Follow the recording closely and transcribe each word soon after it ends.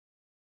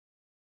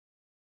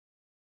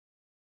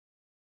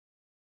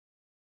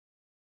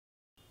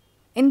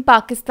In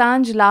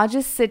Pakistan's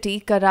largest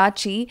city,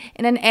 Karachi,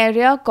 in an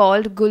area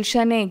called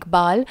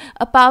Gulshan-i-Iqbal,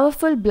 a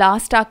powerful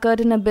blast occurred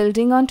in a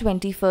building on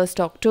 21st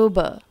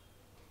October.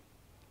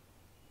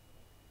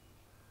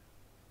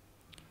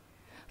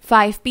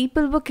 5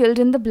 people were killed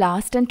in the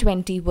blast and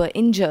 20 were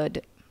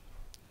injured.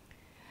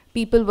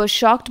 People were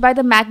shocked by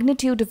the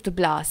magnitude of the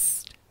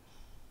blast.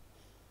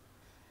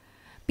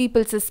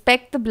 People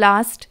suspect the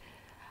blast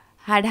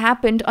had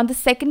happened on the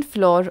second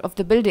floor of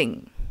the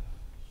building.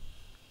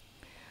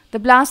 The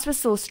blast was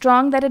so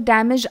strong that it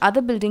damaged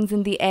other buildings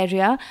in the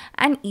area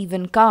and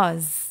even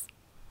cars.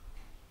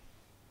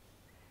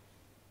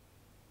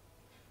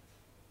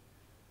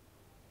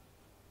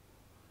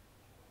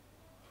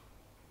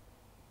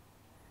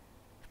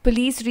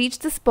 Police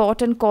reached the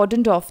spot and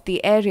cordoned off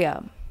the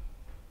area.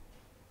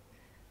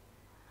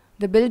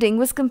 The building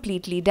was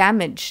completely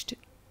damaged.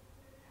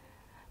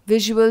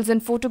 Visuals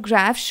and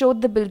photographs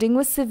showed the building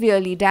was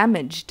severely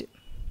damaged.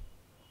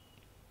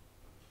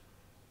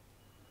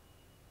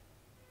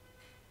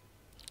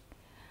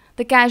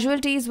 The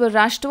casualties were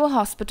rushed to a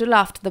hospital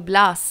after the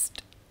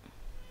blast.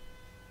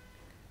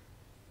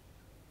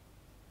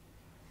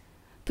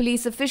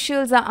 Police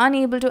officials are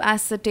unable to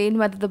ascertain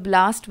whether the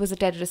blast was a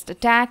terrorist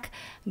attack,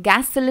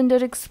 gas cylinder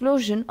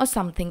explosion, or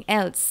something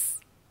else.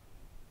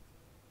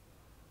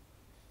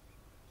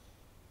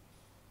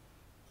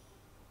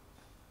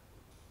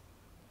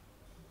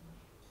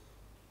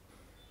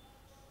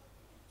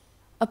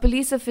 A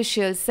police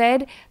official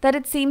said that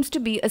it seems to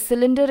be a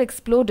cylinder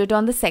exploded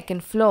on the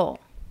second floor.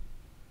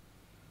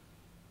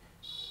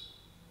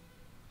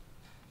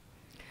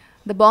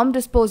 The bomb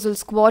disposal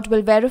squad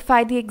will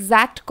verify the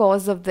exact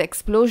cause of the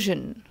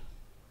explosion.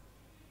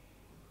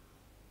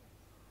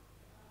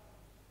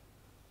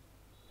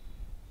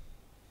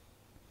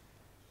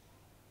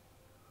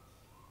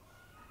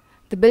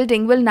 The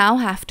building will now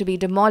have to be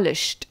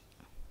demolished.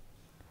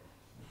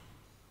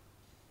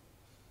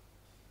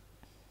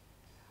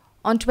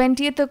 On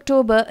 20th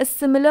October, a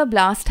similar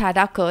blast had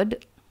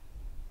occurred.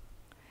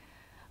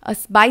 A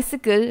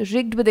bicycle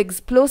rigged with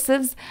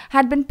explosives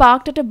had been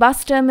parked at a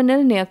bus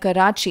terminal near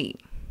Karachi.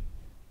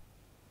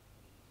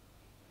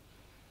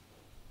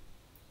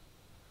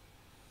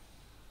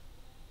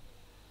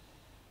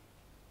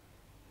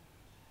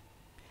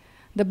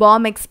 The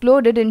bomb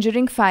exploded,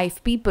 injuring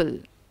 5 people.